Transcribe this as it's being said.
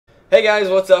Hey guys,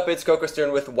 what's up? It's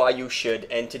KOKOStern with Why You Should,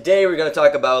 and today we're going to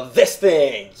talk about this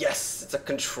thing! Yes, it's a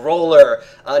controller!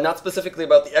 Not specifically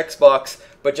about the Xbox,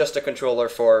 but just a controller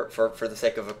for the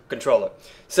sake of a controller.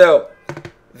 So,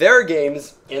 there are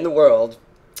games in the world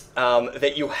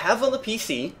that you have on the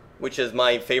PC, which is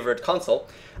my favorite console.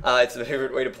 It's my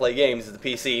favorite way to play games, is the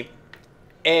PC,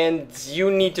 and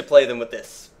you need to play them with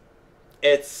this.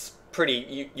 It's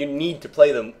pretty, you need to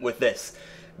play them with this.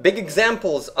 Big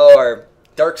examples are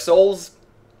Dark Souls,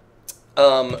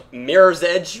 Mirror's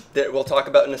Edge, that we'll talk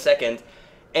about in a second,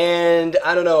 and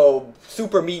I don't know,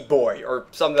 Super Meat Boy or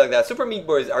something like that. Super Meat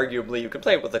Boy is arguably you can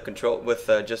play it with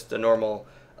just a normal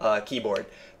keyboard,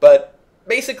 but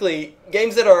basically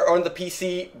games that are on the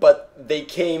PC, but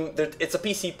it's a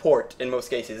PC port in most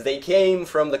cases. They came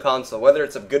from the console, whether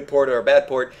it's a good port or a bad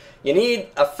port. You need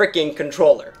a freaking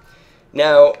controller.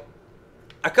 Now,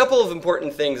 a couple of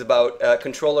important things about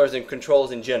controllers and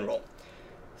controls in general.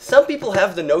 Some people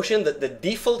have the notion that the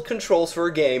default controls for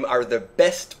a game are the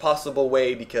best possible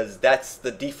way because that's the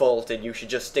default and you should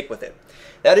just stick with it.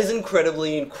 That is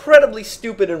incredibly, incredibly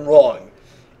stupid and wrong.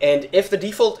 And if the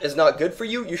default is not good for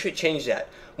you, you should change that.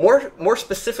 More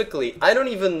specifically, I don't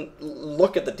even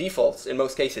look at the defaults in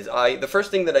most cases. The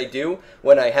first thing that I do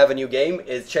when I have a new game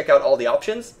is check out all the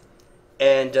options.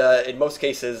 And in most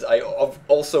cases, I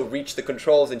also reach the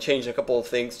controls and change a couple of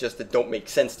things just that don't make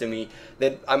sense to me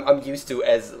that I'm used to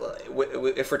as,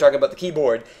 if we're talking about the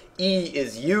keyboard, E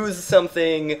is use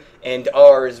something and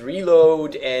R is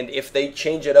reload, and if they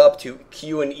change it up to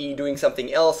Q and E doing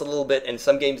something else a little bit, and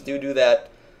some games do that,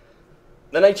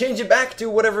 then I change it back to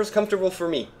whatever's comfortable for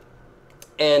me.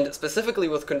 And specifically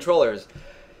with controllers,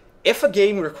 if a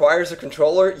game requires a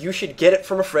controller, you should get it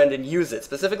from a friend and use it.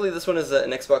 Specifically, this one is an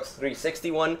Xbox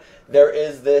 360 one. There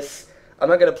is this, I'm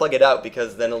not going to plug it out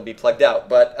because then it'll be plugged out,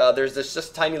 but there's this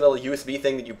just tiny little USB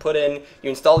thing that you put in, you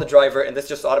install the driver, and this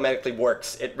just automatically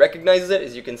works. It recognizes it,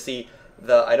 as you can see,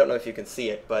 I don't know if you can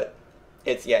see it, but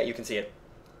yeah, you can see it.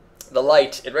 The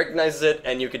light, it recognizes it,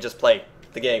 and you can just play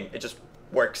the game. It just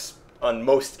works on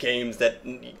most games that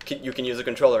you can use a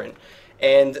controller in.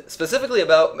 And specifically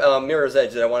about Mirror's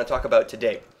Edge that I want to talk about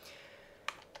today.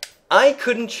 I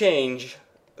couldn't change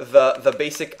the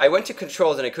basic, I went to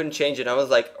controls and I couldn't change it, and I was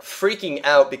like freaking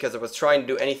out because I was trying to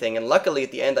do anything, and luckily at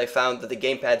the end I found that the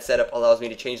gamepad setup allows me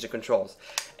to change the controls.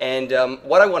 And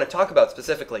what I want to talk about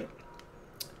specifically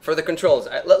for the controls,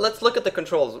 let's look at the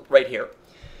controls right here.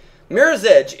 Mirror's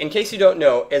Edge, in case you don't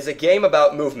know, is a game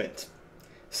about movement.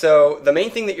 So the main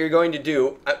thing that you're going to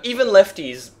do, even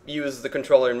lefties use the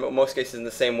controller in most cases in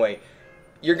the same way.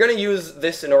 You're going to use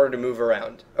this in order to move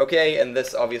around, okay? And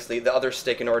this, obviously, the other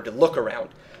stick in order to look around.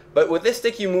 But with this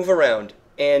stick you move around,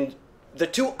 and the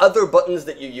two other buttons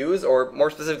that you use, or more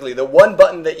specifically, the one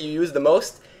button that you use the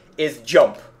most is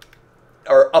jump,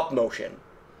 or up motion.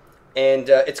 And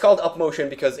it's called up motion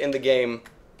because in the game,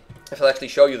 if I'll actually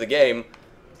show you the game,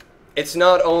 it's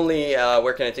not only,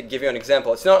 where can I give you an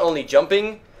example? It's not only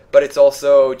jumping, but it's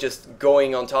also just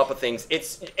going on top of things.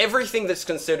 It's everything that's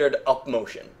considered up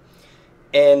motion.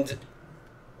 And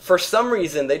for some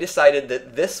reason, they decided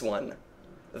that this one,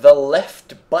 the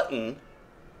left button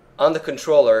on the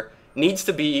controller, needs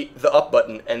to be the up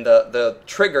button, and the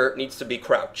trigger needs to be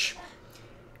crouch.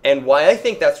 And why I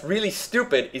think that's really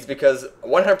stupid is because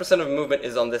 100% of movement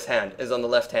is on this hand, is on the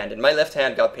left hand, and my left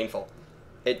hand got painful.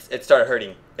 It started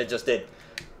hurting. It just did.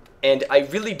 And I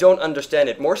really don't understand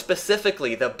it. More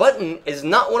specifically, the button is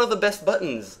not one of the best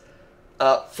buttons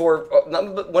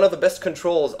not one of the best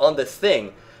controls on this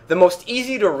thing. The most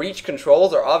easy to reach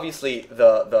controls are obviously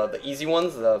the easy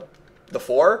ones, the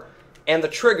four, and the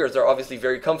triggers are obviously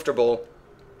very comfortable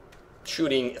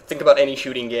shooting. Think about any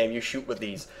shooting game, you shoot with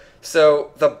these. So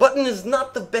the button is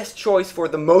not the best choice for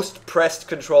the most pressed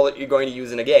control that you're going to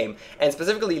use in a game, and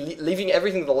specifically leaving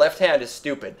everything to the left hand is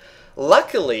stupid.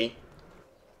 Luckily,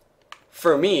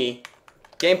 for me,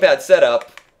 gamepad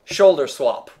setup, shoulder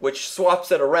swap, which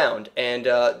swaps it around, and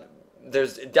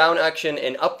there's down action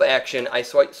and up action. I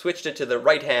switched it to the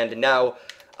right hand, and now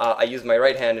I use my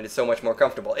right hand, and it's so much more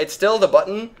comfortable. It's still the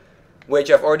button, which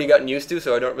I've already gotten used to,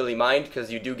 so I don't really mind,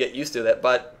 because you do get used to that,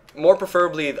 but more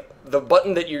preferably, the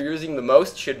button that you're using the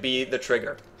most should be the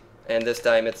trigger. And this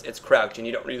time it's crouch, and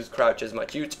you don't use crouch as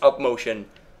much. You use up motion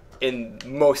in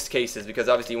most cases, because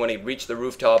obviously you want to reach the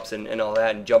rooftops and all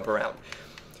that and jump around.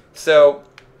 So,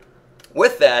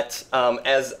 with that,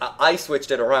 as I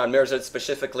switched it around, Mirror's Edge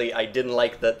specifically, I didn't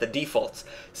like the defaults.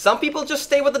 Some people just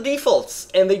stay with the defaults,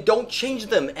 and they don't change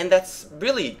them, and that's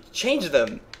really, change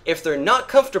them. If they're not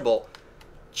comfortable,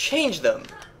 change them.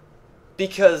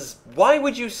 Because why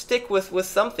would you stick with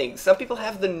something? Some people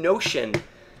have the notion,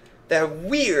 that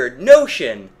weird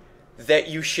notion, that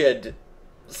you should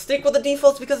stick with the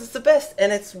defaults because it's the best,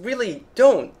 and it's really,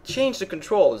 don't change the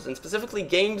controls. And specifically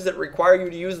games that require you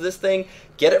to use this thing,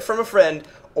 get it from a friend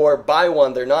or buy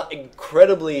one. They're not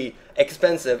incredibly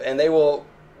expensive, and they will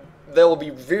be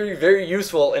very, very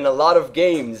useful in a lot of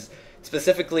games.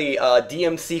 Specifically,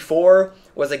 DMC4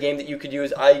 was a game that you could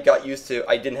use. I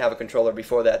didn't have a controller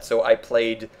before that, so I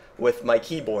played with my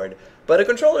keyboard. But a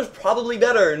controller is probably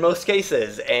better in most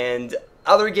cases, and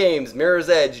other games, Mirror's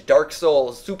Edge, Dark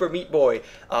Souls, Super Meat Boy,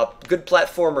 good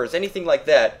platformers, anything like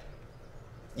that,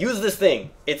 use this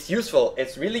thing. It's useful.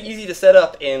 It's really easy to set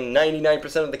up in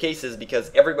 99% of the cases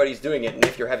because everybody's doing it, and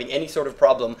if you're having any sort of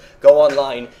problem, go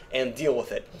online and deal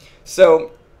with it.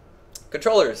 So,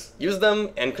 controllers, use them,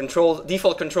 and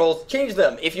default controls, change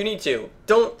them if you need to.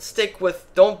 Don't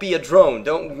be a drone.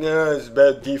 It's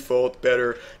bad default,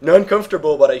 better.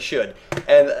 Non-comfortable, but I should.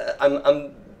 And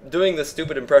I'm doing this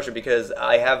stupid impression because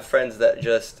I have friends that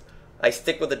I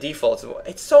stick with the defaults.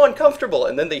 It's so uncomfortable,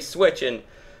 and then they switch, and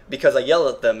because I yell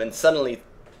at them, and suddenly,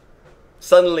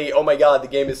 oh my god, the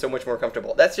game is so much more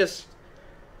comfortable. That's just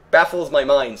baffles my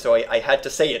mind, so I had to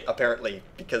say it, apparently,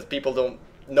 because people don't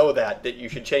know that you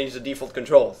should change the default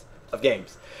controls of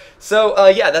games. So,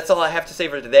 yeah, that's all I have to say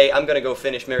for today. I'm gonna go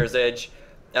finish Mirror's Edge.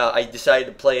 I decided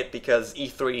to play it because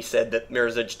E3 said that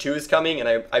Mirror's Edge 2 is coming, and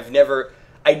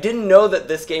I didn't know that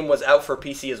this game was out for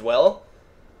PC as well.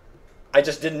 I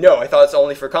just didn't know. I thought it's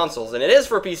only for consoles, and it is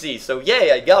for PC, so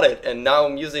yay, I got it, and now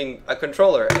I'm using a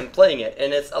controller and playing it,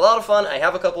 and it's a lot of fun. I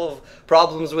have a couple of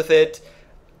problems with it,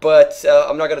 but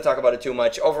I'm not going to talk about it too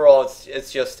much. Overall,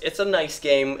 it's a nice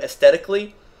game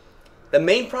aesthetically. The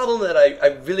main problem that I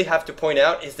really have to point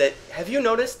out is that, have you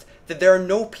noticed that there are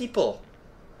no people?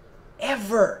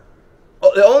 Ever.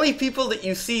 The only people that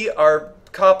you see are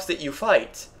cops that you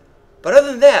fight. But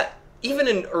other than that, even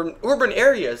in urban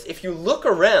areas, if you look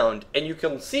around and you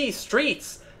can see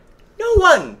streets, no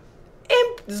one.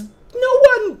 No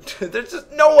one. There's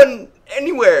just no one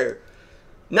anywhere.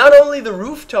 Not only the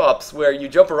rooftops where you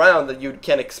jump around that you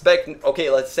can expect, okay,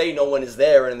 let's say no one is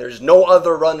there and there's no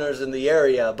other runners in the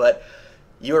area, but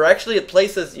you're actually at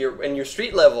places in your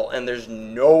street level and there's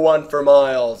no one for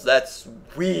miles. That's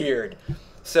weird.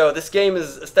 So this game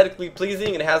is aesthetically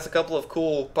pleasing and it has a couple of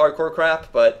cool parkour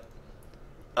crap, but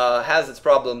has its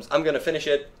problems. I'm going to finish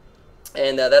it,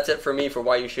 and that's it for me for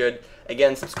why you should.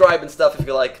 Again, subscribe and stuff if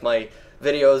you like my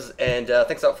videos, and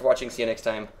thanks a lot for watching. See you next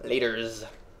time. Laters.